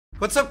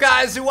What's up,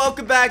 guys, and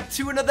welcome back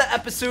to another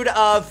episode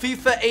of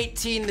FIFA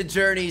 18 The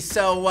Journey.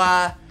 So,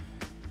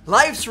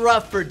 life's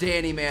rough for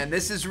Danny, man.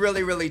 This is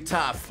really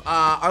tough.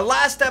 Our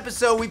last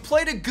episode, we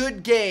played a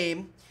good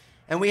game,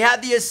 and we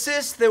had the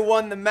assist that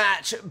won the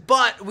match,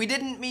 but we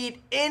didn't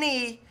meet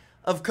any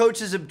of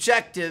Coach's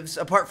objectives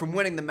apart from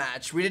winning the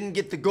match. We didn't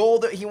get the goal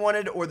that he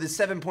wanted or the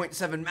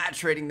 7.7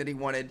 match rating that he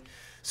wanted.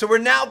 So we're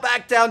now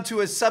back down to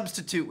a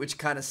substitute, which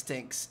kind of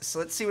stinks. So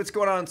let's see what's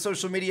going on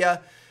social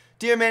media.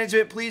 Dear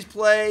management, please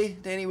play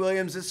Danny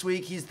Williams this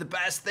week. He's the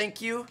best.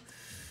 Thank you.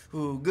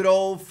 Ooh, good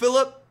old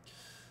Philip.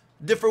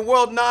 Different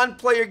world,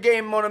 non-player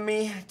game, mon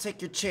ami.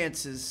 Take your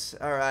chances.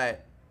 All right.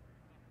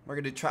 We're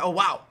going to try. Oh,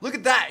 wow. Look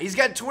at that. He's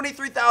got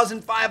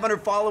 23,500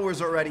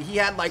 followers already. He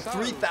had like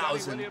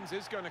 3,000 Williams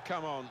is going to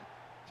come on.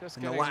 Just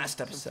in the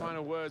last episode. Some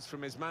final words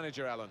from his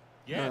manager, Alan.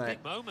 Yeah, right.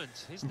 big moment,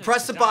 isn't it?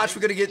 Press the botch.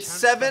 We're going to get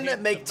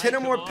 7, make 10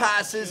 or more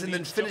passes, and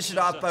then finish it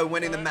off by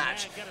winning the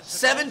match.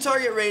 7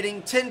 target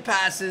rating, 10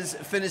 passes,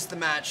 finish the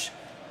match.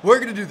 We're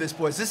going to do this,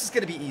 boys. This is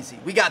going to be easy.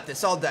 We got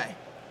this all day.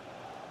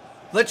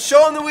 Let's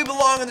show them that we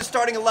belong in the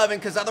starting 11,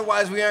 because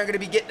otherwise we aren't going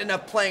to be getting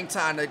enough playing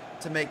time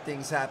to make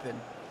things happen.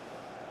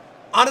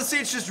 Honestly,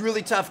 it's just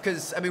really tough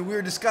because, I mean, we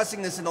were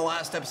discussing this in the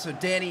last episode.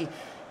 Danny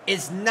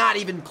is not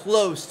even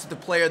close to the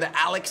player that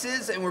Alex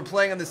is, and we're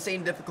playing on the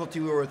same difficulty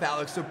we were with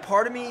Alex. So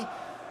part of me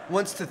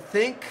wants to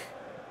think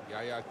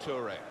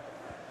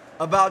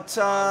about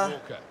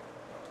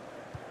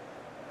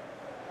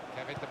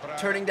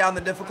turning down the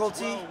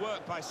difficulty.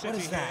 What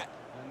is that?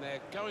 And they're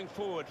going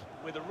forward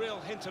with a real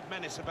hint of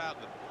menace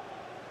about them.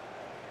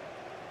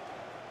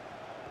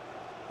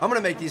 I'm going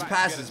to make these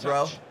passes,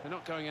 bro. They're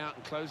not going out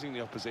and closing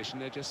the opposition.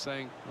 They're just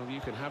saying, well, you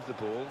can have the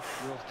ball.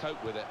 We'll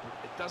cope with it.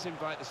 It does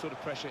invite the sort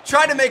of pressure.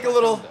 Try to make a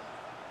little...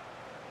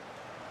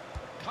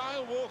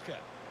 Kyle Walker.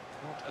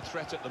 Not a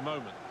threat at the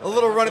moment. A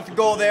little run at the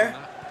goal there.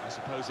 I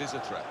suppose is a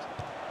threat.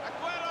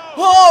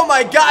 Oh,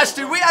 my gosh,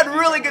 dude. We had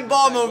really good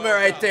ball movement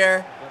right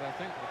there.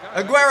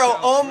 Aguero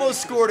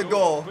almost scored a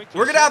goal.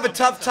 We're going to have a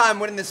tough time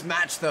winning this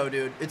match, though,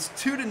 dude. It's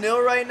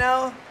 2-0 right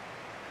now.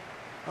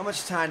 How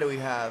much time do we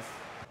have?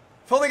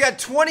 We've only got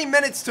 20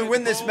 minutes to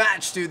win this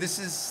match, dude. This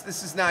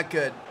is not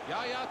good.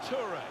 Yaya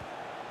Toure.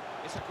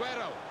 It's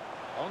Aguero.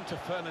 On to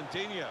Ferdinand.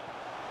 It's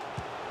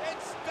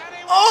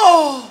Danny.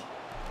 Oh!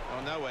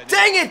 Oh no,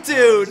 dang it,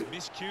 dude!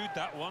 Miscued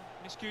that one.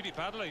 Miscued it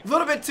badly. A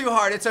little bit too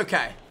hard. It's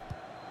okay.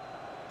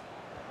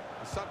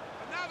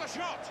 Another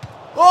shot.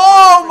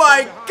 Oh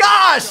my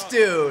gosh,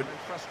 dude!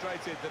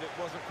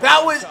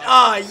 That was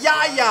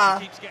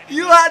Yaya.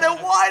 You had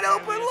it wide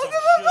open. Look at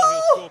that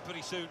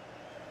goal.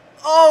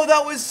 Oh,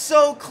 that was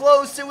so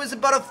close. It was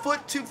about a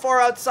foot too far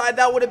outside.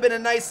 That would have been a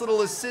nice little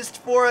assist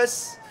for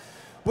us.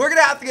 We're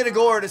gonna have to get a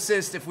goal or an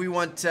assist if we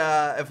want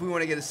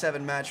to get a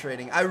 7 match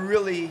rating. I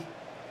really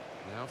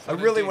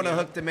want to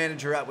hook the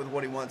manager up with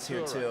what he wants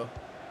here too.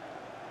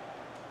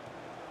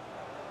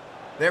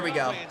 There we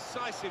go.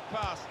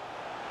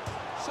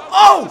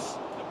 Oh!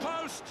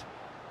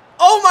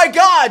 Oh my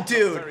God,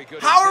 dude!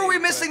 How are we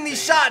missing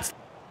these shots?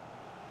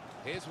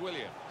 Here's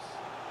Williams.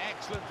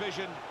 Excellent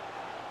vision.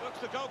 Looks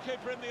the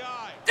goalkeeper in the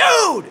eye.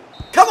 Dude!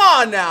 Come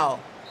on now!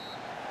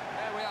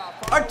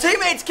 Our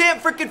teammates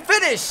can't freaking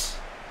finish!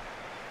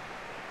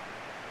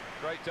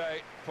 Great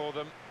day for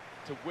them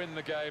to win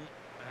the game.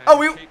 Oh,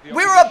 we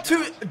were up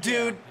 2,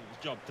 dude.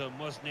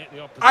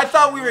 I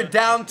thought we were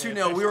down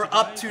 2-0. We were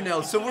up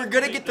 2-0. So we're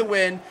gonna get the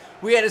win.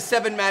 We had a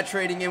 7 match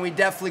rating and we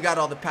definitely got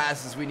all the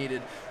passes we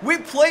needed. We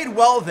played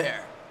well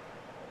there.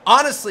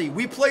 Honestly,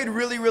 we played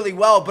really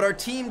well, but our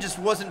team just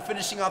wasn't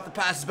finishing off the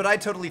passes, but I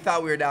totally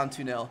thought we were down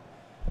 2-0.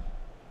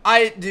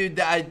 Dude,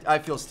 I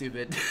feel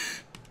stupid.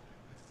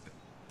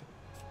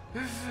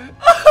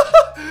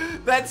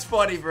 That's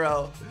funny,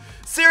 bro.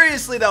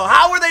 Seriously, though,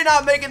 how were they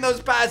not making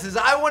those passes?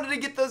 I wanted to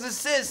get those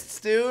assists,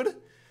 dude.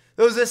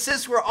 Those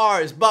assists were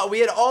ours, but we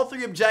had all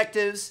 3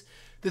 objectives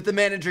that the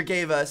manager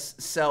gave us.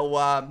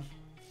 So,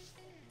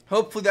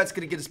 hopefully that's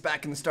going to get us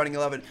back in the starting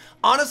 11.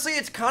 Honestly,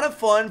 it's kind of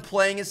fun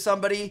playing as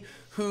somebody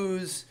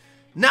who's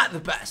not the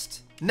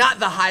best, not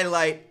the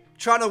highlight,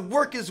 trying to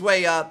work his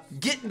way up,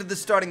 get into the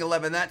starting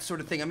 11, that sort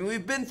of thing. I mean,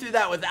 we've been through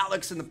that with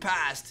Alex in the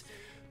past,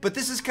 but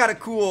this is kind of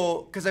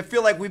cool because I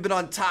feel like we've been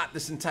on top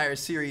this entire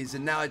series,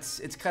 and now it's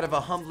kind of a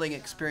humbling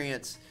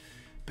experience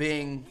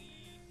being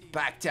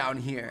back down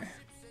here.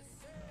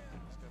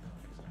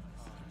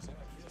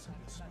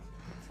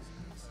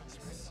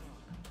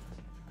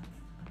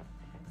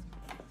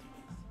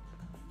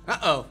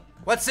 Uh-oh.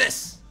 What's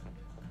this?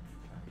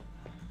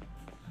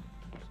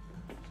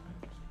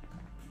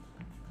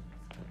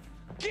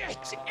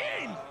 Get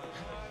in!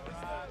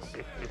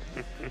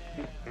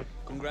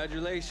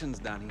 Congratulations,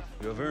 Danny.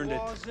 You have earned it.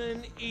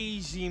 Wasn't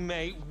easy,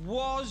 mate.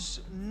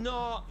 Was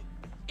not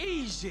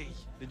easy.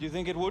 Did you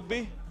think it would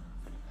be?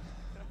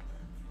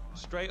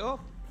 Straight up.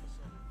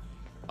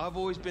 I've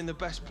always been the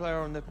best player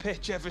on the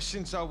pitch ever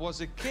since I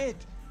was a kid.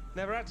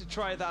 Never had to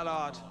try that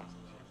hard.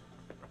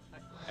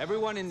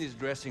 Everyone in this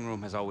dressing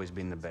room has always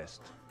been the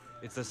best.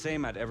 It's the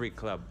same at every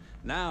club.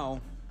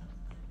 Now,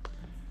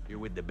 you're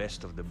with the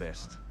best of the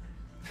best.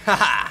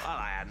 Haha. Well,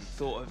 I hadn't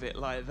thought of it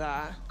like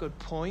that. Good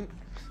point.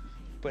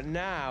 But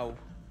now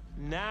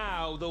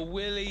the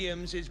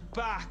Williams is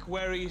back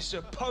where he's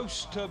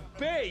supposed to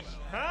be,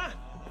 huh?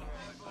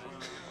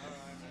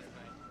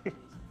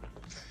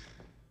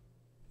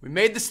 We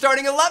made the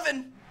starting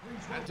 11.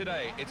 And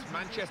today, it's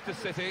Manchester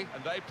City,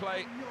 and they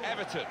play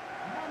Everton.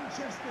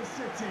 Manchester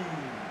City.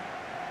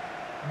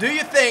 Do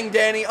your thing,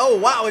 Danny. Oh,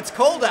 wow, it's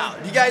cold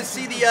out. You guys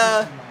see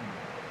the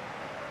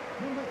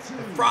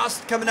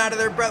frost coming out of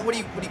their breath? What do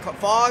you call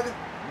fog?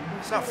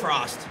 It's not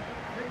frost.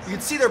 You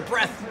can see their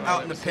breath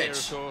out in the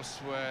pitch.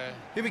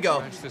 Here we go.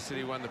 Manchester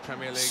City won the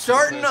Premier League.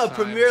 Starting a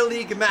Premier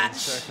League match.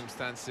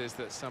 Circumstances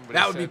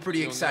that would be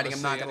pretty exciting,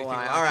 I'm not going to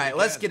lie. All right,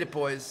 let's get it,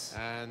 boys.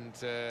 And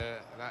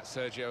that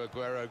Sergio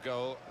Aguero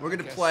goal. We're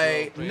going to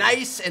play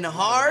nice and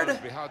hard.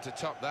 It'll be hard to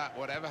top that,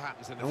 whatever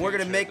happens in the and we're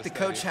going to make the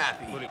stadium. coach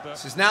happy.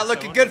 This is not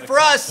looking good for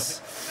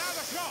us.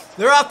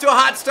 They're off to a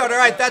hot start. All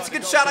right, that's a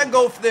good shot on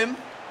goal for them.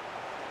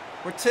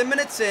 We're 10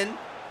 minutes in.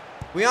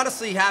 We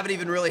honestly haven't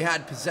even really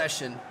had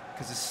possession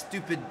because of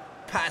stupid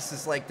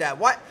passes like that.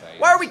 Why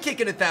are we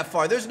kicking it that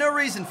far? There's no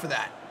reason for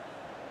that.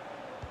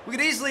 We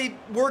could easily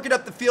work it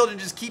up the field and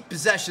just keep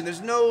possession. There's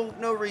no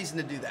reason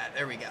to do that.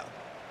 There we go.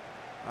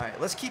 All right,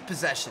 let's keep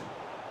possession.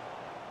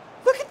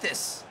 Look at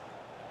this.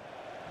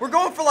 We're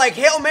going for like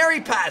Hail Mary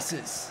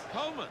passes.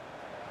 Coleman.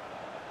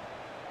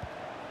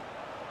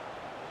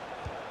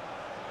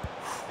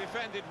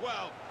 Defended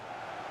well.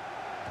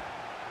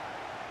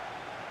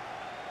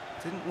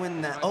 Didn't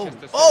win that. Oh,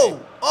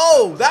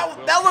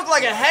 that looked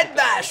like a head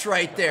bash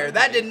right there.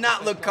 That did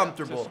not look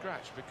comfortable.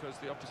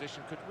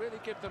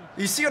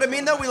 You see what I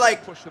mean, though?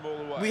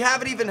 We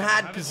haven't even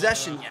had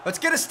possession yet. Let's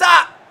get a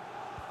stop.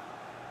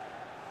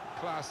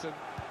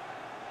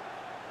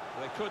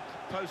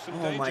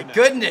 Oh my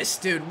goodness,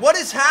 dude. What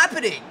is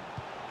happening?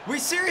 We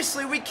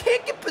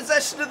can't get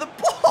possession of the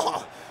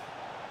ball.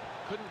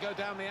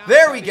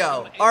 There we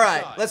go. All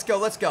right, let's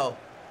go.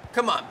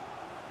 Come on.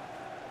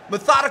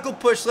 Methodical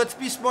push. Let's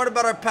be smart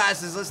about our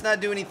passes. Let's not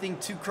do anything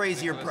too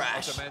crazy or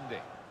brash.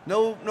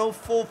 No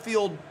full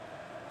field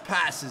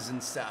passes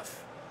and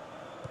stuff.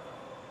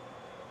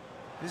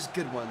 There's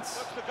good ones.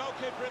 Looks the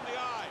goalkeeper in the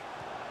eye.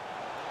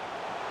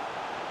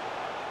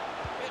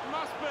 It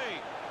must be.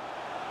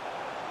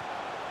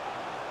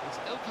 It's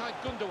Ilkay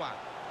Gundogan.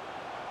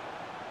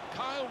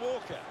 Kyle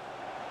Walker.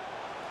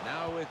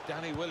 Now with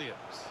Danny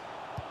Williams.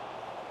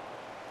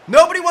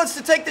 Nobody wants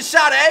to take the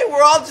shot, eh?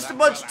 We're all just a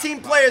bunch of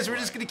team players. We're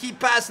just going to keep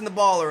passing the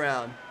ball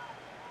around.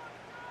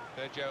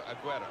 Sergio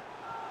Aguero.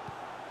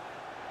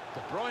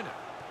 De Bruyne.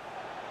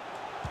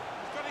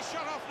 He's got his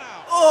shot off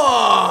now.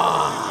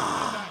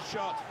 Oh! That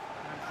shot.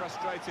 And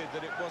frustrated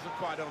that it wasn't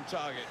quite on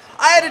target.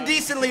 I had a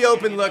decently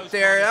open look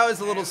there. That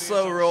was a little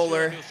slow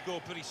roller.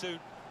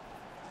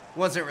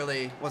 Wasn't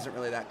really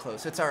that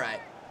close. It's all right.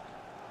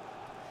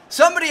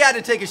 Somebody had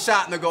to take a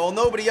shot in the goal.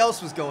 Nobody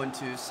else was going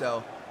to,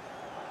 so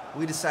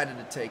we decided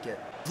to take it.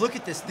 Look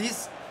at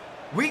this.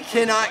 We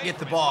cannot get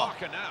the ball.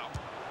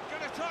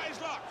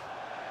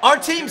 Our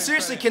team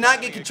seriously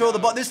cannot get control of the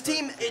ball. This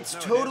team, it's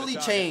totally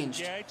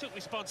changed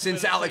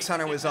since Alex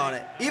Hunter was on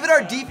it. Even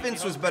our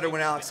defense was better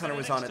when Alex Hunter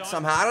was on it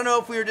somehow. I don't know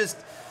if we were just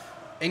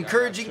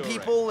encouraging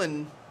people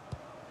and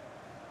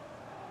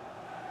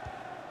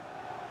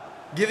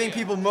giving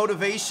people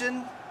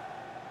motivation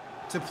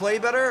to play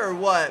better or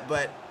what,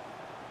 but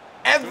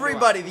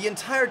everybody, the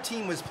entire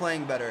team was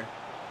playing better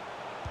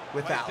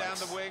with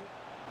Alex.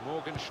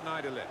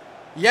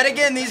 Yet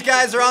again, these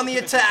guys are on the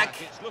attack.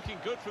 It's looking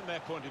good from their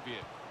point of view.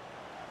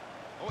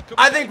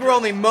 I think we're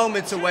only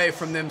moments away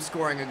from them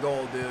scoring a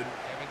goal, dude.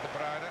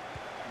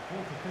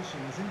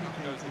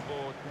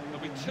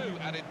 There'll be 2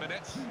 added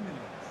minutes.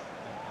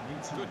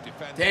 Good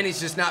defense. Danny's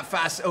just not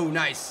fast. Oh,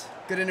 nice.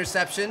 Good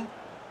interception.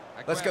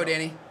 Let's go,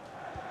 Danny.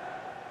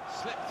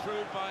 Slipped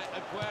through by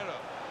Aguero.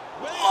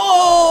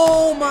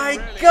 Oh my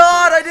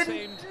God, I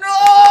didn't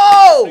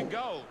know!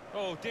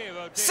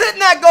 Sit in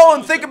that goal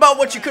and think about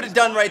what you could have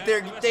done right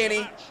there,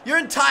 Danny. You're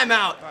in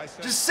timeout.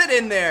 Just sit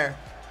in there.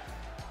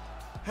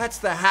 That's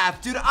the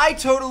half. Dude, I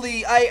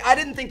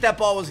didn't think that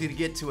ball was going to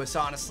get to us,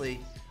 honestly.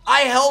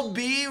 I held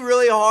B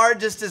really hard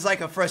just as like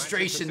a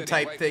frustration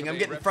type thing. I'm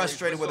getting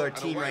frustrated with our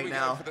team right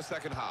now. Get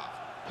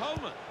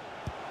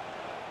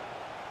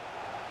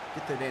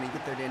there, Danny.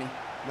 Get there, Danny.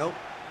 Nope.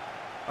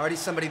 Already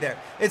somebody there.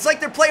 It's like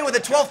they're playing with a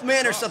 12th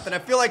man or something. I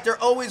feel like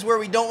they're always where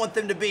we don't want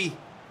them to be.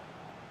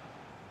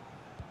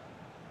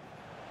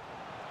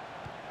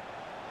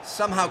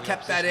 Somehow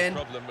kept that in.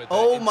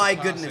 Oh my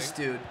goodness,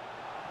 dude.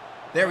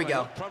 There we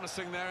go.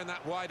 Promising there in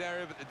that wide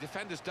area, but the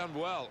defender's done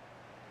well.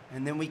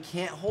 And then we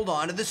can't hold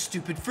on to the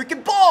stupid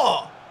freaking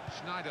ball.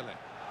 Schneiderlin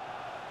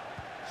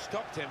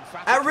stopped him.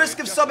 At risk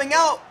of subbing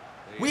out.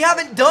 We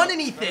haven't done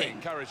anything.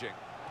 Encouraging.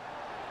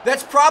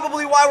 That's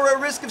probably why we're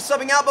at risk of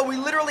subbing out, but we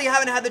literally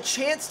haven't had the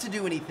chance to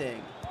do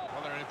anything.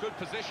 Well, they're in a good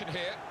position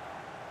here.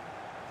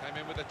 Came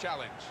in with a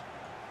challenge.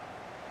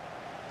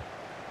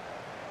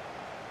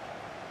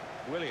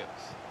 Williams.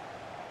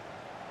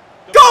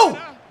 Go!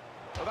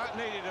 Well, that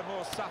needed a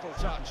more subtle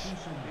touch.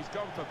 He's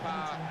gone for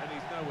power, and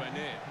he's nowhere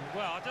near.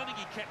 Well, I don't think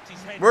he kept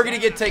his head. We're going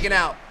to get taken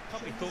out.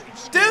 Probably thought he'd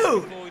scored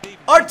Dude, before he'd even-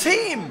 our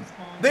team,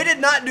 they did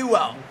not do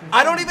well.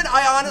 I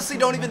honestly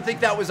don't even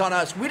think that was on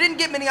us. We didn't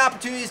get many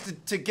opportunities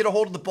to get a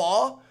hold of the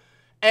ball,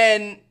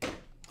 and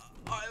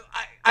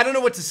I don't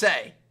know what to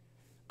say.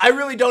 I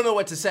really don't know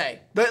what to say.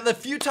 The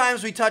few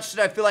times we touched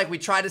it, I feel like we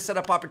tried to set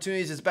up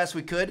opportunities as best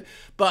we could,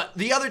 but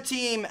the other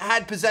team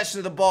had possession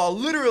of the ball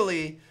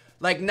literally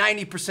like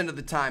 90% of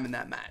the time in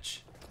that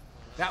match.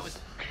 That was...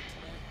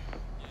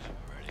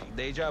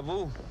 Deja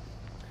vu.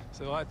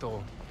 C'est vrai,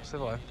 Toro. C'est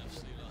vrai.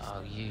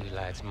 Oh, you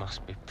lads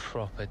must be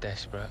proper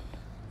desperate.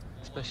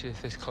 Especially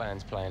if this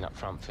clan's playing up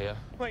front for you.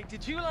 Wait,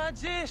 did you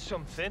lads hear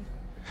something?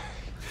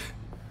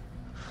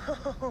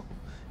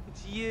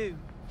 It's you.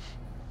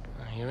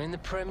 You're in the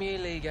Premier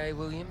League, eh,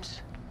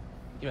 Williams?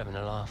 You're having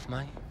a laugh,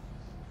 mate.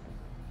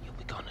 You'll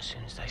be gone as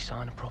soon as they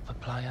sign a proper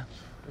player.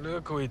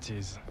 Look who it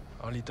is.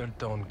 Our little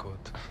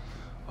turncoat.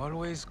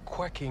 Always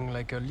quacking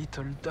like a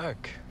little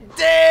duck.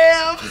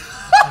 Damn!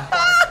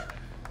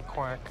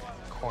 Quack,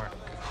 quack.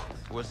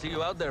 We'll see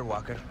you out there,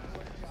 Walker.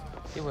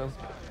 You will.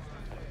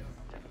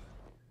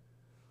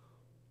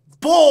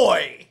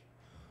 Boy,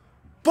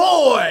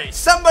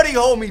 somebody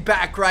hold me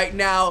back right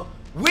now.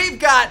 We've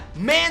got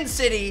Man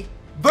City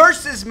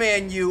versus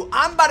Man U.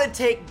 I'm about to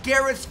take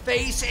Gareth's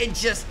face and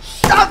just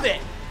shove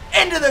it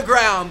into the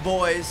ground,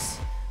 boys.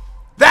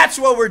 That's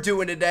what we're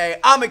doing today.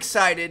 I'm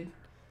excited.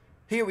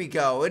 Here we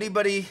go.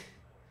 Anybody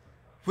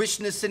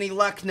wishing us any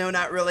luck? No,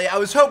 not really. I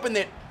was hoping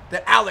that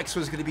Alex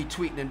was going to be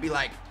tweeting and be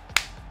like,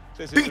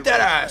 beat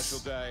that ass.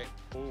 Special day.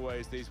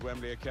 Always these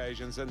Wembley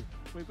occasions, and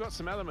we've got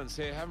some elements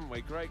here, haven't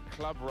we? Great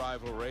club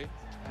rivalry.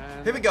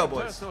 And here we go,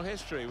 boys. Personal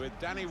history with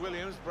Danny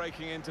Williams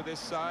breaking into this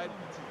side,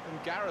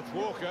 and Gareth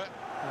Walker.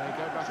 They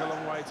go back a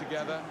long way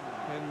together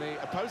in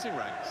the opposing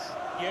ranks.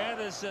 Yeah,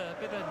 there's a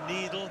bit of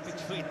needle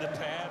between the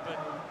pair, but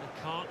they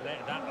can't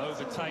let that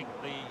overtake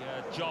the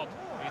job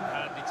in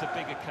hand. It's a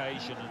big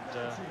occasion, and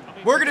I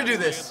mean, we're gonna do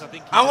this.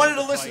 I wanted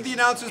to listen to the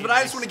announcers, but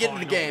I just want to get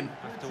into the game.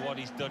 After what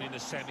he's done in the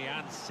semi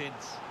and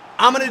since.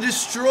 I'm gonna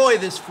destroy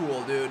this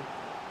fool, dude.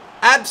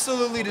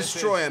 Absolutely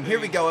destroy him. Here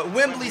we go at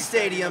Wembley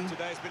Stadium.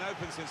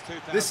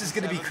 This is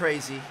gonna be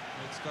crazy.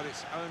 It's got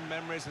its own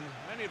memories, and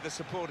many of the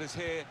supporters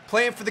here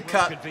playing for the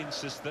cup.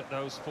 Convince us that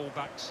those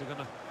fullbacks are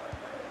gonna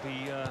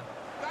be.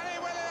 Danny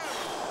Williams!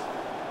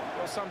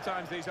 Well,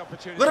 sometimes these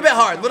opportunities. Little bit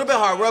hard.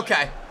 We're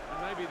okay.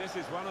 Maybe this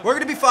is one of We're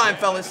gonna be fine,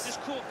 fellas.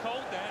 Just caught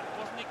cold there.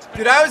 Wasn't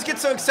expecting. Dude, I always get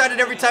so excited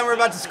every time we're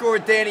about to score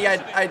with Danny.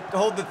 I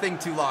hold the thing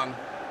too long.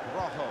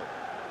 Rojo.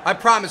 I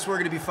promise we're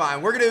gonna be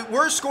fine.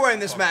 We're scoring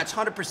this match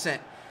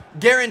 100%,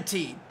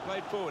 guaranteed.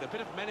 Played forward, a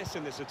bit of menace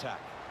in this attack.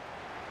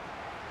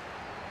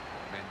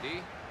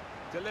 Mendy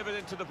delivered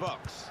into the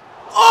box.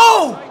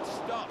 Oh!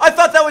 I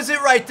thought that was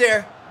it right there.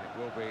 It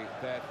will be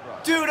there for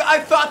us. Dude, I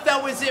thought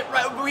that was it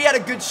right. We had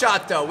a good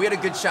shot though. We had a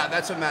good shot.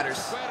 That's what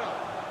matters.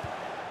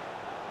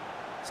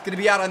 It's gonna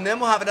be out on them.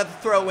 We'll have another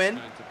throw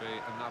in.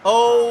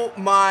 Oh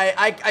my!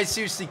 I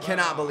seriously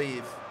cannot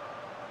believe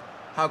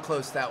how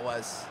close that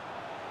was.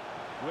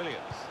 Williams.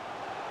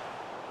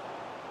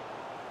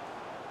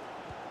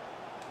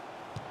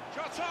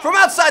 From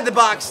outside the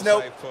box,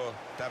 nope.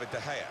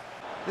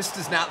 This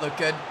does not look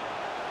good.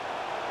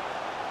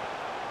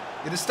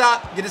 Get a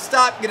stop, get a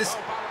stop, get a...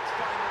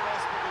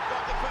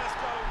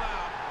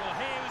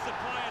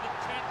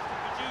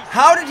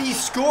 How did he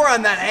score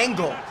on that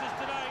angle?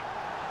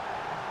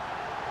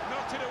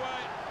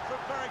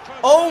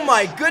 Oh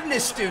my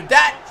goodness, dude.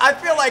 That, I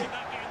feel like...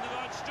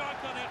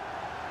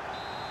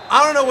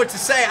 I don't know what to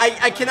say.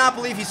 I cannot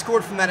believe he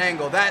scored from that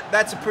angle.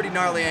 That's a pretty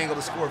gnarly angle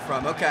to score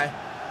from. Okay.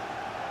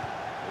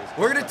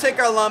 We're going to take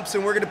our lumps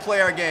and we're going to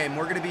play our game.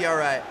 We're going to be all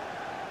right.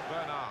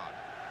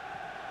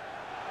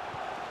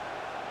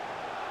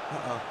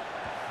 Uh-oh.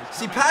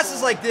 See,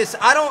 passes like this,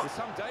 I don't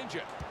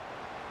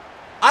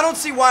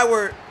see why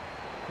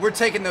we're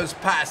taking those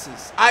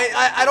passes.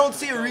 I don't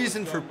see a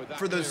reason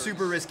for those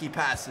super risky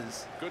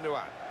passes.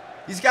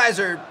 These guys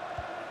are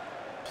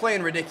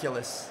playing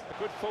ridiculous. A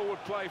good forward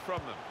play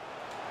from them.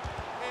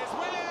 Here's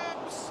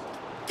Williams.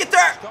 Get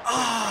there!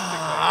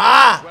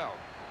 Ah! Well,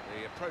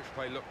 the approach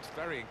play looked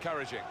very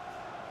encouraging.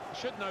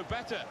 Should know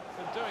better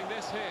than doing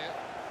this here.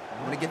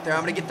 I'm gonna get there.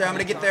 I'm gonna get there. I'm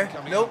gonna get there.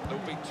 Nope.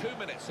 There'll be 2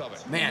 minutes of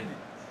it. Man.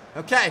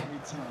 Okay.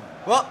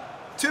 Well,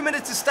 2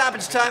 minutes of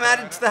stoppage time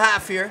added to the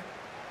half here.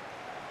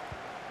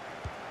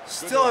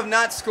 Still have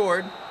not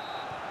scored.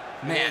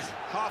 Man.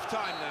 Half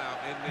time now.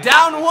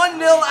 Down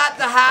 1-0 at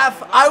the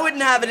half. I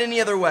wouldn't have it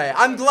any other way.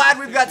 I'm glad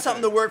we've got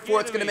something to work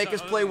for. It's going to make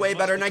us play way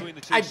better. And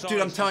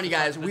dude, I'm telling you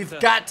guys, we've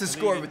got to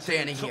score with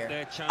Danny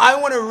here. I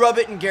want to rub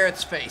it in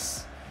Gareth's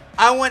face.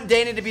 I want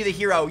Danny to be the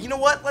hero. You know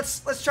what?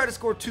 Let's try to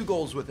score 2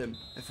 goals with him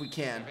if we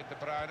can.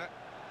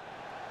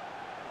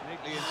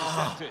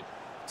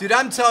 Dude,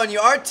 I'm telling you,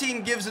 our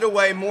team gives it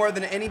away more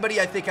than anybody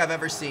I think I've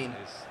ever seen.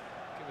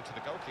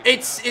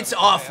 It's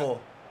awful.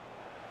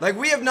 Like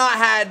we have not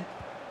had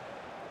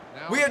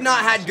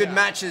good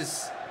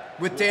matches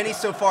with Danny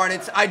so far,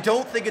 and I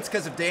don't think it's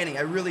because of Danny.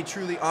 I really,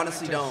 truly,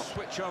 honestly don't.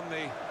 Switch on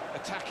the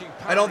attacking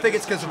power. I don't think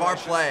it's because of our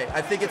play.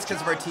 I think it's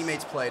because of our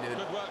teammates' play, dude.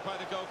 Good work by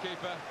the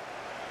goalkeeper.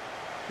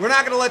 We're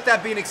not going to let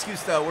that be an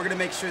excuse, though. We're going to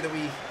make sure that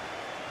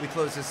we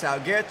close this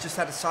out. Gareth just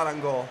had a shot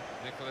on goal.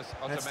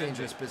 That's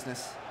dangerous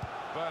business.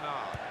 Bernard.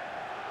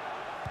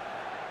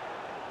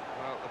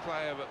 Well, the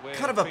player that we're What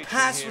kind of a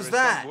pass here was has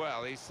done that?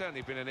 well, he's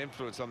certainly been an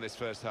influence on this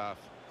first half.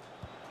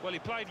 Well, he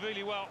played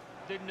really well,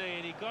 didn't he?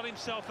 And he got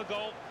himself a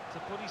goal to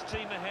put his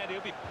team ahead.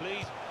 He'll be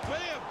pleased.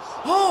 Williams!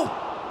 Oh!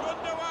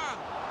 Gundogan!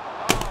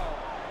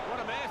 Oh, what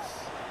a miss.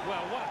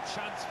 Well, what a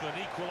chance for an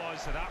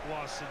equaliser that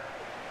was. And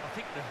I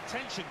think the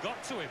tension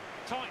got to him,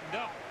 tightened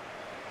up.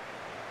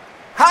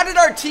 How did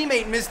our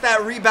teammate miss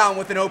that rebound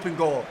with an open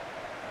goal?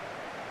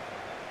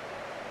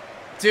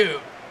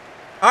 Dude.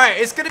 All right,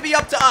 it's going to be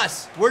up to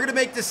us. We're going to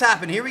make this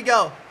happen. Here we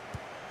go.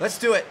 Let's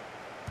do it.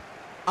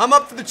 I'm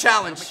up for the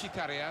challenge.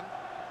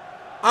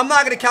 I'm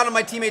not going to count on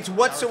my teammates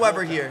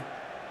whatsoever here.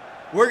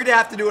 We're going to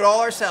have to do it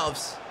all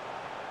ourselves.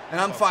 And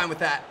I'm fine with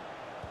that.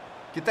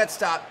 Get that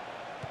stop.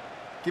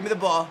 Give me the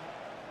ball.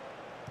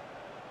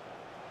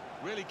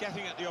 Really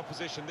getting at the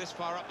opposition this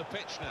far up the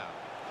pitch now.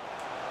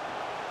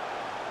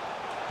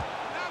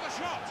 Now the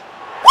shot!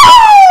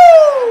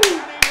 Woo!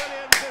 Danny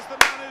Williams is the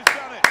man who's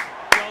done it.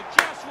 Well,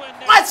 just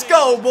when Let's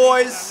go,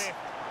 boys.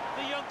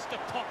 The youngster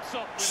pops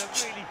up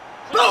with a really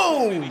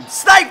Boom!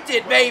 Sniped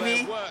it,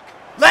 baby.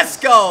 Let's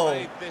go.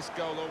 Made this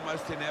goal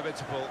almost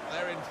inevitable.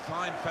 They're in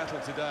fine fettle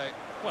today.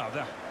 Well,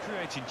 they're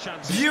creating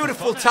chances.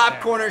 Beautiful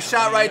top corner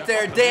shot right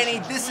there. Danny,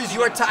 this is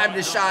your time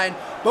to shine,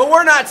 but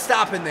we're not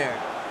stopping there.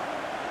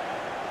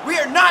 We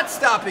are not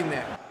stopping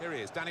there. Here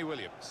he is, Danny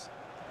Williams.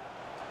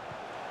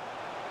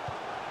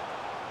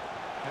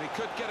 And he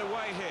could get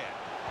away here.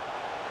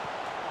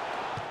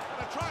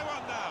 Gonna try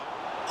one now.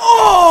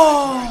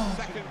 Oh!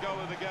 Second goal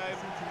of the game.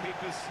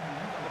 Keepers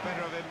the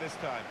better of him this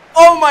time.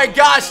 Oh my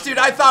gosh, dude.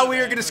 I thought we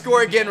were going to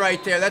score again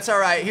right there. That's all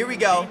right. Here we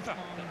go.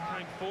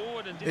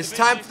 It's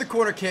time for the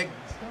corner kick.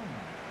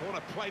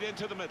 Corner played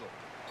into the middle.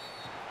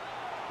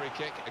 Free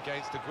kick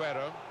against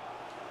Aguero.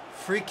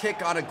 Free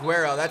kick on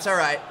Aguero. That's all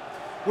right.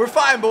 We're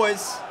fine,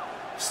 boys.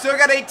 Still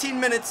got 18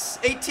 minutes.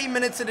 18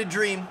 minutes in a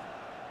dream.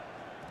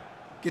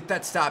 Get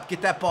that stop.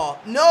 Get that ball.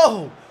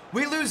 No!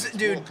 We lose it,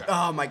 dude.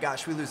 Oh my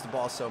gosh, we lose the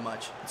ball so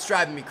much. It's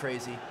driving me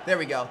crazy. There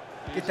we go.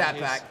 Get that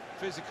back.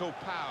 Physical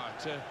power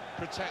to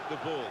protect the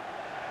ball.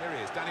 Here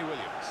he is, Danny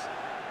Williams.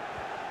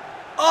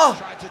 Oh!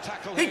 Tried to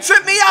tackle He here.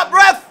 tripped me up,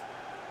 ref!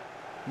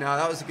 No,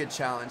 that was a good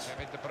challenge.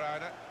 Kevin De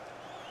Bruyne.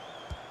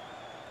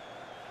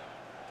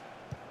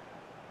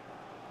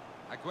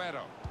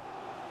 Aguero.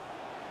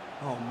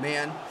 Oh,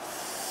 man.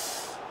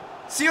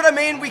 See what I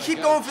mean? We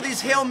keep going for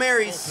these Hail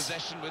Marys.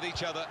 Possession with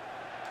each other.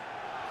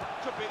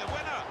 Could be the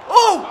winner.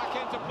 Oh!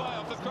 Back into play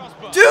off the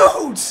crossbar.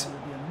 Dudes!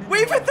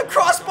 We've hit the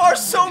crossbar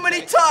so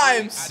many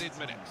times. Added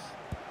minutes.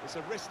 It's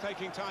a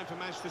risk-taking time for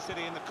Manchester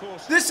City in the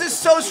course. This is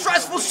so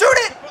stressful. Shoot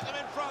it! Put them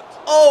in front.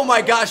 Oh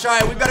my gosh. All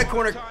right, we've got a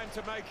corner. Time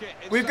to make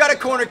it. We've got a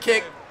corner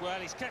kick. Well,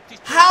 he's kept his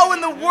How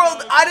in the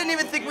world? I didn't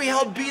even think we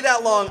held B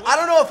that long. I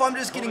don't know if I'm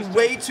just getting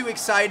way too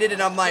excited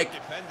and I'm like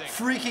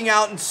freaking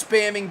out and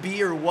spamming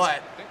B or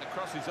what. I think the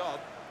cross is on.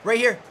 Right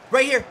here.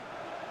 Right here.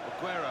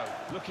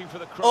 Aguero looking for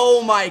the cross.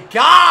 Oh my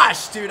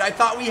gosh, dude. I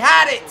thought we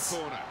had it.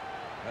 Corner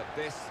at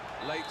this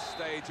late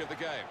stage of the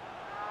game.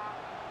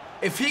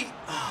 If he...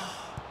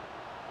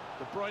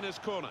 De Bruyne's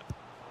corner.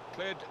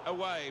 Cleared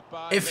away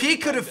by... If he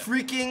could have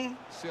freaking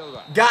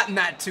Silva. gotten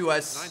that to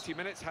us. 90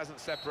 minutes hasn't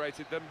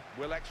separated them.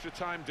 Will extra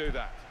time do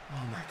that?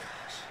 Oh my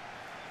gosh.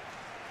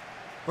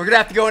 We're going to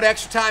have to go into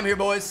extra time here,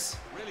 boys.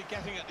 Really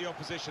getting at the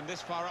opposition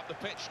this far up the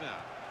pitch now.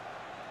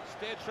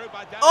 Steered through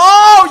by Dele.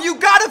 Oh, you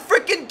got to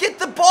freaking get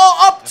the ball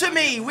up to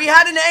me. We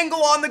had an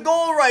angle on the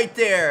goal right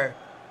there.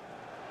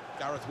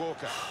 Gareth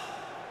Walker.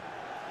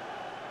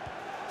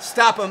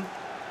 Stop him.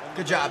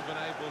 Good job.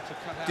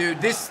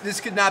 Dude, this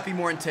could not be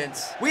more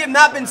intense. We have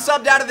not been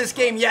subbed out of this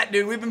game yet,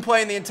 dude. We've been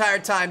playing the entire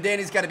time.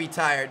 Danny's got to be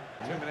tired.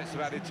 2 minutes of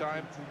added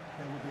time.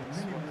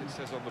 That's what it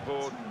says on the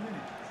board.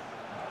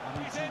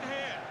 He's in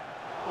here.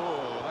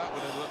 Oh, that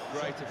would have looked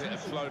great if it had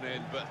flown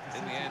in, but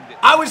in the end...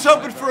 I was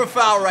hoping for a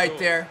foul right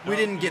there. We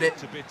didn't get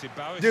it.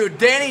 Dude,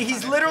 Danny,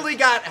 he's literally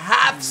got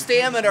half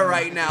stamina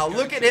right now.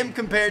 Look at him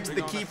compared to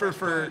the keeper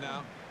for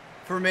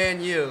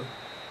Man U.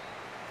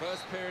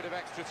 First period of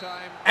extra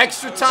time.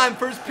 Extra time,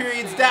 first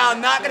period's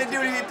down. Not going to do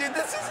anything. Dude,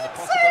 this is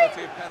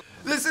insane.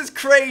 This is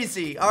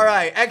crazy. All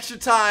right, extra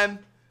time.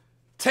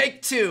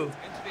 Take two.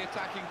 Into the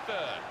attacking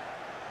third.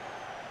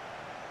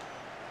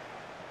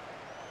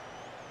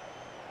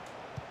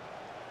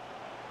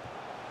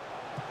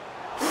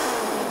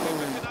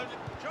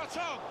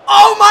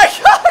 Oh my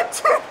God,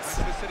 dude.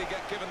 Manchester City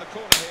get given the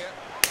corner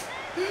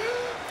here.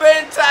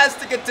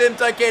 Fantastic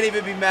attempt. I can't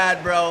even be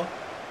mad, bro.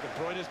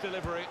 De Bruyne's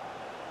delivery.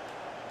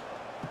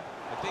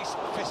 A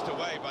decent fist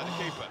away by the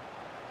keeper.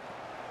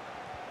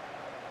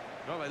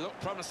 No, they look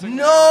promising.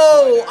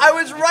 No, I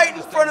was right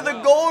in front of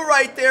the goal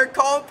right there,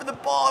 calling for the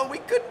ball, and we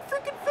couldn't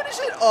freaking finish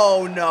it.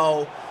 Oh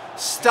no.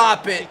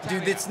 Stop it,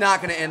 dude. It's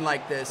not going to end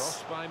like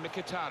this. Crossed by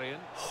Mkhitaryan.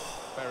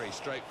 Very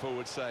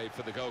straightforward save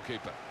for the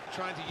goalkeeper.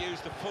 Trying to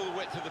use the full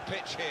width of the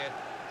pitch here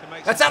to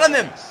make. That's out on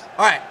them.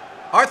 All right,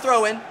 our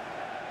throw in.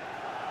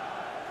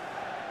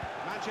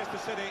 Manchester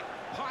City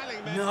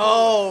piling men.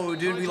 No,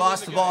 dude, we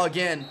lost the ball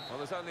again. Well,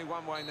 there's only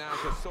one way now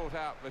to sort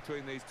out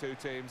between these two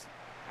teams,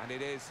 and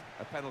it is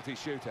a penalty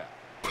shootout.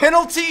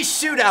 Penalty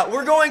shootout.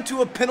 We're going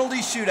to a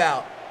penalty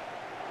shootout.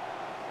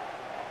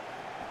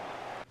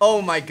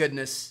 Oh my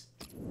goodness.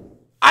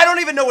 I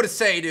don't even know what to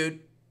say, dude.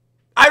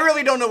 I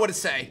really don't know what to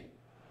say.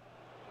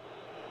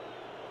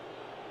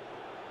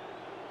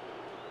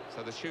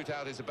 So the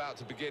shootout is about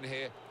to begin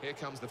here. Here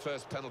comes the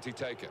first penalty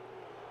taker.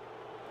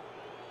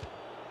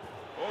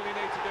 All you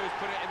need to do is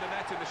put it in the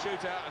net in the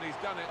shootout, and he's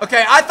done it.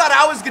 Okay, I thought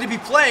I was going to be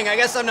playing. I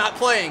guess I'm not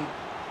playing.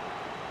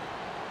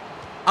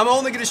 I'm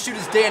only going to shoot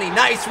as Danny.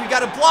 Nice, we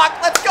got a block.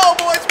 Let's go,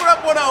 boys. We're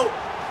up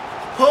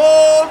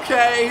 1-0.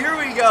 Okay, here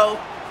we go.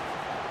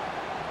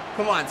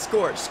 Come on,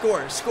 score,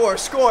 score, score,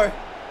 score.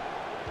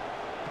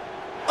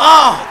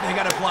 Oh, they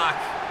got a block.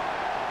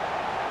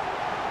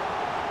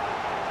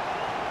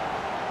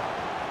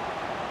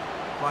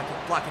 Block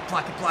it, block it,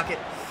 block it, block it.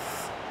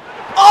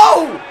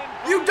 Oh!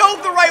 You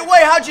dove the right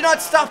way. How'd you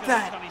not stop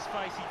that?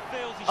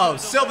 Oh,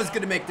 Silva's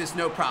going to make this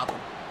no problem.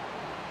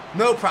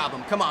 No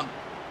problem. Come on.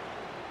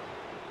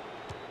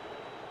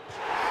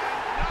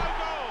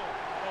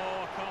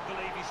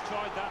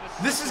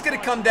 This is going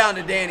to come down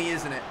to Danny,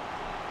 isn't it?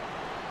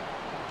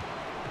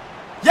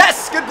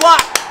 Yes! Good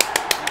block!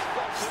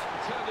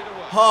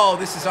 Oh,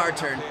 this is our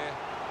turn.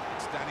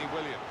 It's Danny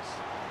Williams.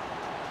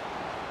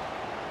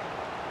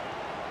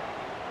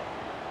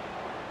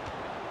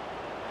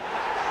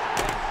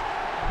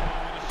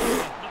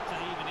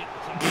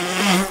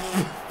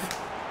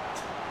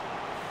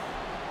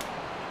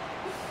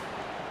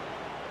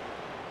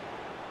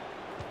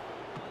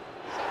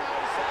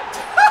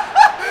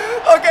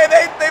 Okay,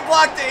 they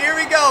blocked it. Here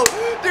we go.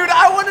 Dude,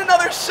 I want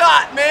another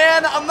shot,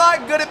 man. I'm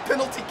not good at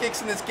penalty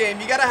kicks in this game.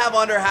 You got to have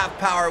under half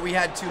power. We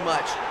had too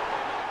much.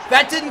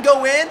 That didn't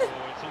go in? Oh,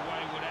 it's a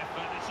wayward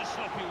effort. It's a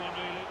sloppy one,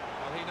 really.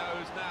 Well, he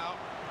knows now.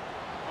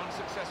 One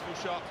successful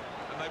shot,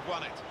 and they've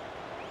won it.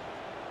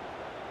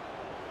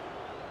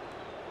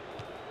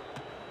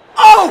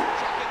 Oh!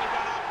 Checking the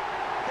run up.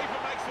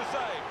 Keeper makes the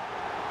save.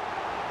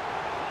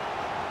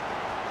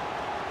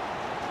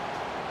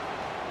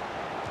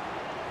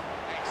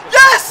 Excellent.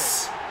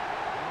 Yes!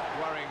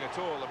 Not worrying at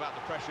all about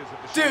the pressures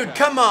of the Dude, shootout.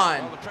 come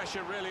on. Well, the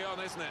pressure really on,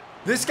 isn't it?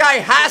 This guy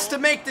has to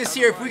make this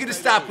here. If we get a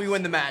stop, we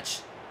win the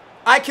match.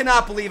 I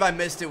cannot believe I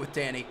missed it with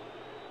Danny.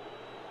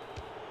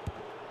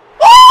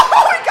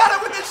 Oh, he got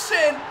it with his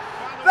shin.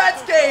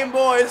 That's game,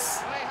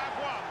 boys.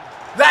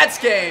 That's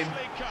game.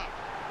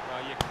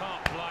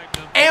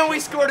 And we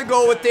scored a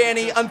goal with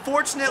Danny.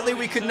 Unfortunately,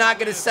 we could not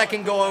get a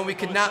second goal, and we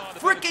could not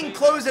freaking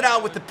close it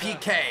out with the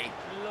PK.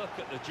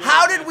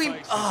 How did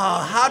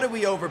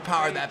we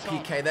overpower that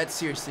PK? That's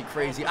seriously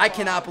crazy. I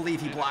cannot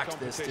believe he blocked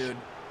this, dude.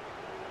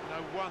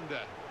 No wonder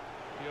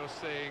you're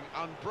seeing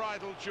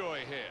unbridled joy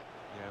here.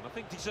 Yeah, and I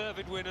think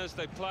deserved winners.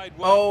 They played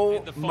well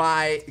in the Oh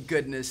my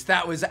goodness,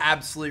 that was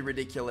absolutely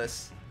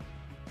ridiculous.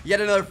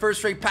 Yet another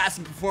first-rate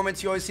passing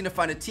performance. You always seem to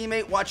find a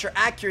teammate. Watch your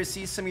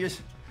accuracy.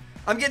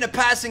 I'm getting a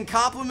passing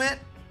compliment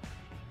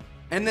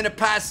and then a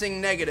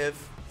passing negative.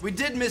 We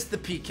did miss the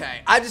PK.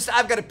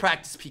 I've got to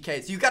practice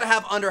PKs. You got to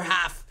have under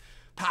half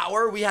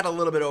power. We had a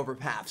little bit over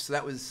half, so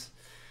that was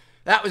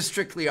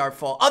strictly our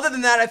fault. Other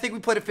than that, I think we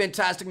played a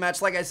fantastic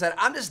match. Like I said,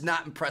 I'm just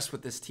not impressed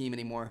with this team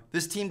anymore.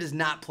 This team does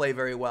not play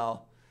very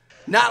well.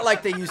 Not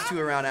like they used to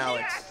around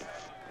Alex.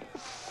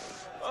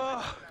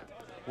 Oh,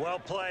 well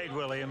played,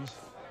 Williams.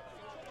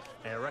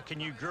 I reckon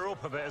you grew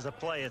up a bit as a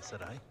player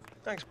today.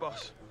 Thanks,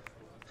 boss.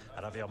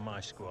 I'd have you on my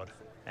squad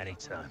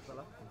anytime.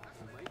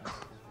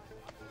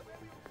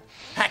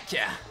 Heck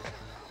yeah.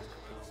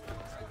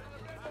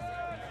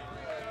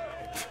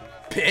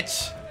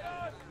 Pitch.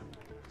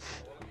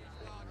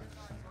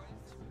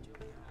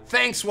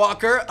 Thanks,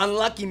 Walker.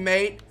 Unlucky,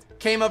 mate.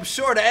 Came up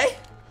short, eh?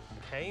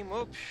 Came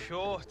up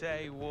short,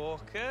 eh,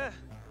 Walker?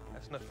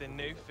 That's nothing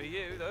new for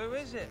you, though,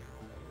 is it?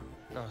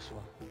 Nice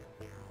one.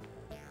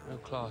 Real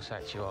class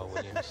act you are,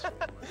 Williams.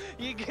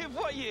 You give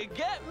what you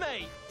get,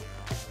 mate.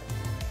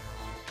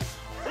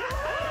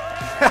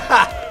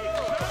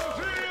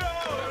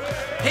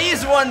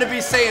 He's one to be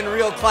saying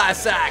real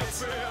class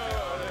act.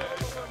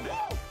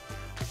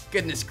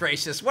 Goodness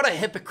gracious, what a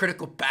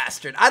hypocritical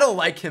bastard. I don't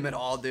like him at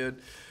all,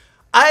 dude.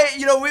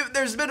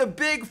 There's been a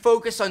big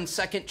focus on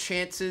second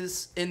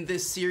chances in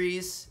this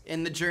series,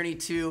 in the Journey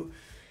 2,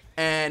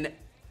 and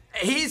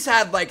he's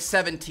had like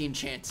 17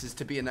 chances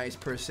to be a nice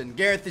person.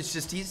 Gareth is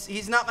just,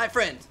 he's not my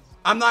friend.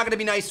 I'm not going to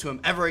be nice to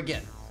him ever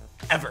again.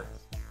 Ever.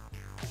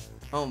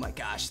 Oh my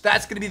gosh,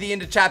 that's going to be the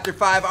end of Chapter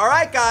 5. All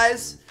right,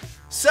 guys.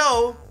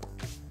 So,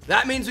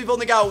 that means we've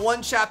only got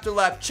one chapter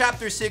left.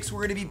 Chapter 6, we're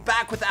going to be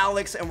back with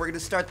Alex, and we're going to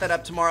start that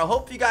up tomorrow.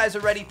 Hope you guys are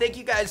ready. Thank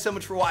you guys so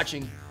much for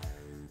watching.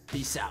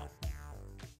 Peace out.